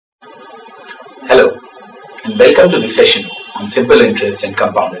and welcome to the session on simple interest and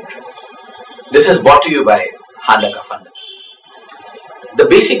compound interest. This is brought to you by Funda. The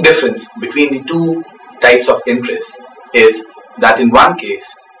basic difference between the two types of interest is that in one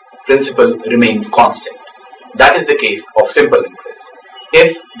case, principal remains constant. That is the case of simple interest.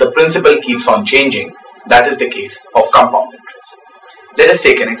 If the principal keeps on changing, that is the case of compound interest. Let us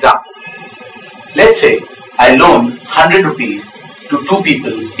take an example. Let's say I loan 100 rupees to two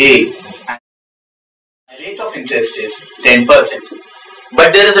people A and the rate of interest is 10%.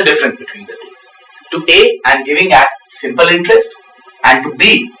 But there is a difference between the two. To A I am giving at simple interest and to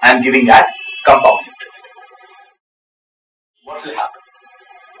B I am giving at compound interest. What will happen?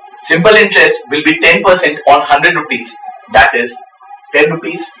 Simple interest will be 10% on 100 rupees, that is 10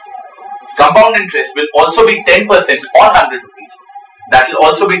 rupees. Compound interest will also be 10% on 100 rupees, that will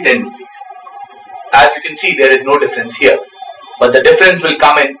also be 10 rupees. As you can see, there is no difference here, but the difference will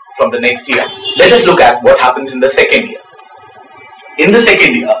come in from the next year. Let us look at what happens in the second year. In the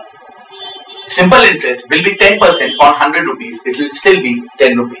second year, simple interest will be 10% on 100 rupees, it will still be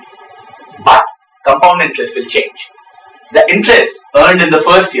 10 rupees. But compound interest will change. The interest earned in the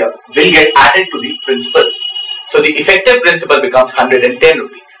first year will get added to the principal. So the effective principal becomes 110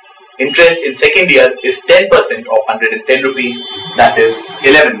 rupees. Interest in second year is 10% of 110 rupees, that is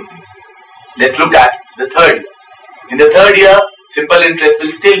 11 rupees. Let's look at the third year. In the third year, simple interest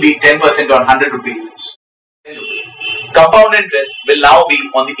will still be 10% on 100 rupees, 10 rupees. Compound interest will now be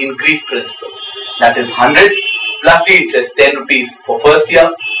on the increased principal, that is 100 plus the interest 10 rupees for first year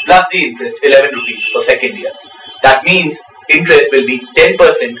plus the interest 11 rupees for second year. That means interest will be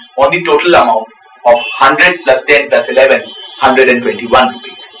 10% on the total amount of 100 plus 10 plus 11, 121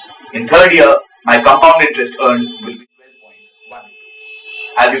 rupees. In third year, my compound interest earned will be 12.1 rupees.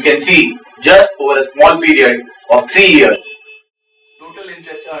 As you can see, just over a small period of 3 years, total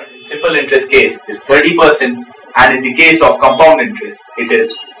interest earned in simple interest case is 30%, and in the case of compound interest, it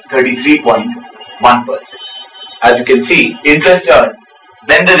is 33.1%. As you can see, interest earned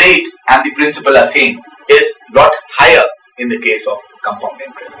when the rate and the principal are same is lot higher in the case of compound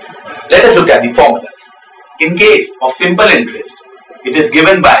interest. Let us look at the formulas. In case of simple interest, it is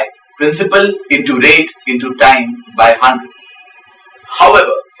given by principal into rate into time by 100.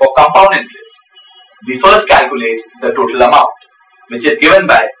 However, for compound interest, we first calculate the total amount, which is given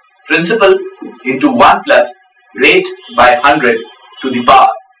by principal into 1 plus rate by 100 to the power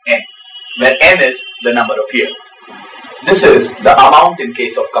n, where n is the number of years. This is the amount in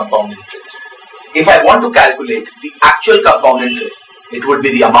case of compound interest. If I want to calculate the actual compound interest, it would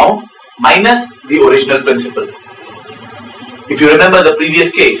be the amount minus the original principal. If you remember the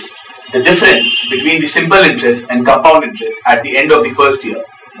previous case, the difference between the simple interest and compound interest at the end of the first year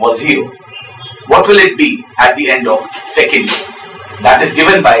was 0. What will it be at the end of second year? That is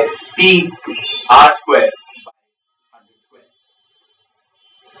given by P R square by 100 square.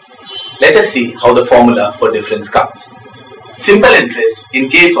 Let us see how the formula for difference comes. Simple interest in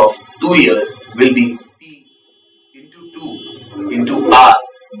case of 2 years will be P into 2 into R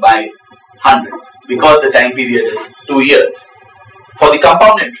by 100 because the time period is 2 years. For the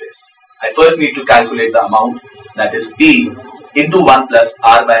compound interest, I first need to calculate the amount, that is P into 1 plus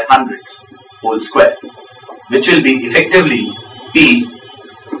R by 100 whole square, which will be effectively P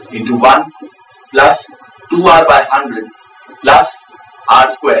into 1 plus 2R by 100 plus R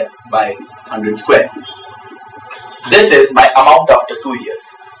square by 100 square. This is my amount after 2 years.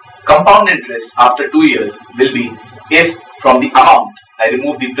 Compound interest after 2 years will be if from the amount I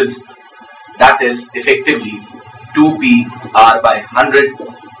remove the principal, that is effectively 2PR by 100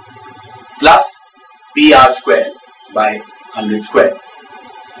 plus PR square by 100 square.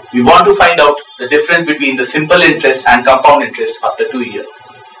 We want to find out the difference between the simple interest and compound interest after 2 years.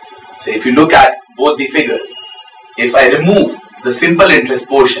 So if you look at both the figures, if I remove the simple interest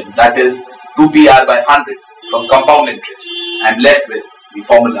portion, that is 2PR by 100 from compound interest, I am left with the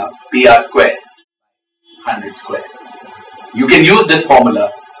formula PR square 100 square. You can use this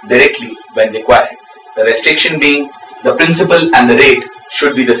formula directly when required. The restriction being the principal and the rate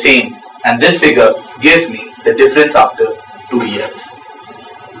should be the same, and this figure gives me the difference after 2 years.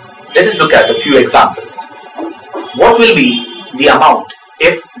 Let us look at a few examples. What will be the amount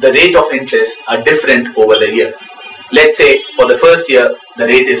if the rate of interest are different over the years? Let's say for the first year the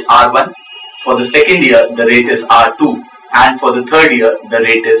rate is R1, for the second year the rate is R2, and for the third year the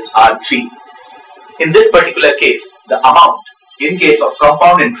rate is R3. In this particular case, the amount in case of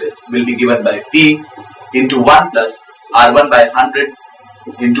compound interest will be given by P into 1 plus R1 by 100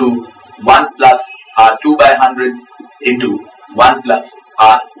 into 1 plus R2 by 100 into 1 plus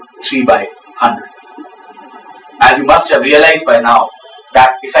R3 by 100. As you must have realized by now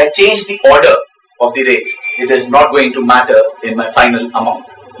that if I change the order of the rates, it is not going to matter in my final amount.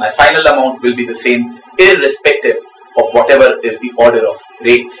 My final amount will be the same irrespective of whatever is the order of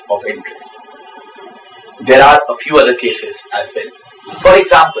rates of interest. There are a few other cases as well. For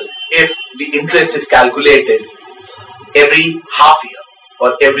example, if the interest is calculated every half year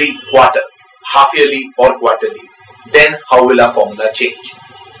or every quarter, half yearly or quarterly, then how will our formula change?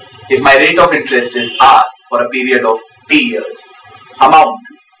 If my rate of interest is R for a period of T years, amount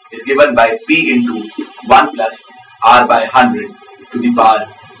is given by P into 1 plus R by 100 to the power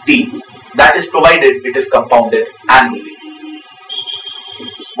T. That is provided it is compounded annually.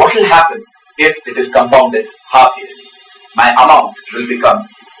 What will happen if it is compounded half yearly? My amount will become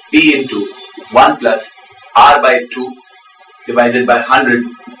P into 1 plus R by 2 divided by 100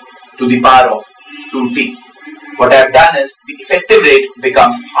 to the power of 2t. What I have done is the effective rate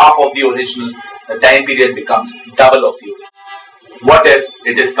becomes half of the original, the time period becomes double of the original. What if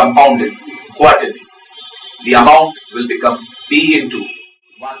it is compounded quarterly? The amount will become P into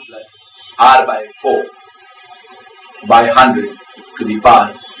 1 plus R by 4 by 100 to the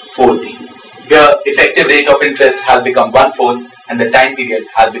power 4t. Here effective rate of interest has become 1/4 and the time period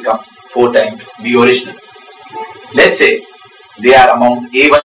has become 4 times the original. Let's say they are amount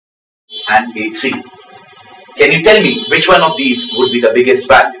A1 and A3. Can you tell me which one of these would be the biggest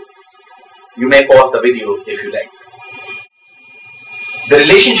value? You may pause the video if you like. The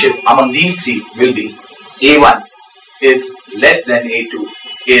relationship among these three will be A1 is less than A2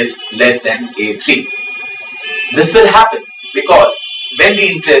 is less than A3. This will happen because when the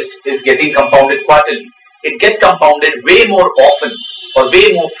interest is getting compounded quarterly, it gets compounded way more often or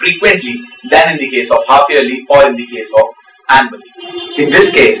way more frequently than in the case of half yearly or in the case of annually. In this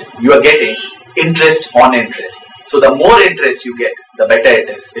case, you are getting interest on interest. So the more interest you get, the better it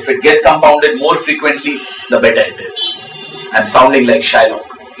is. If it gets compounded more frequently, the better it is. I'm sounding like Shylock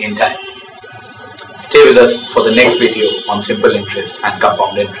in time. Stay with us for the next video on simple interest and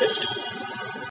compound interest.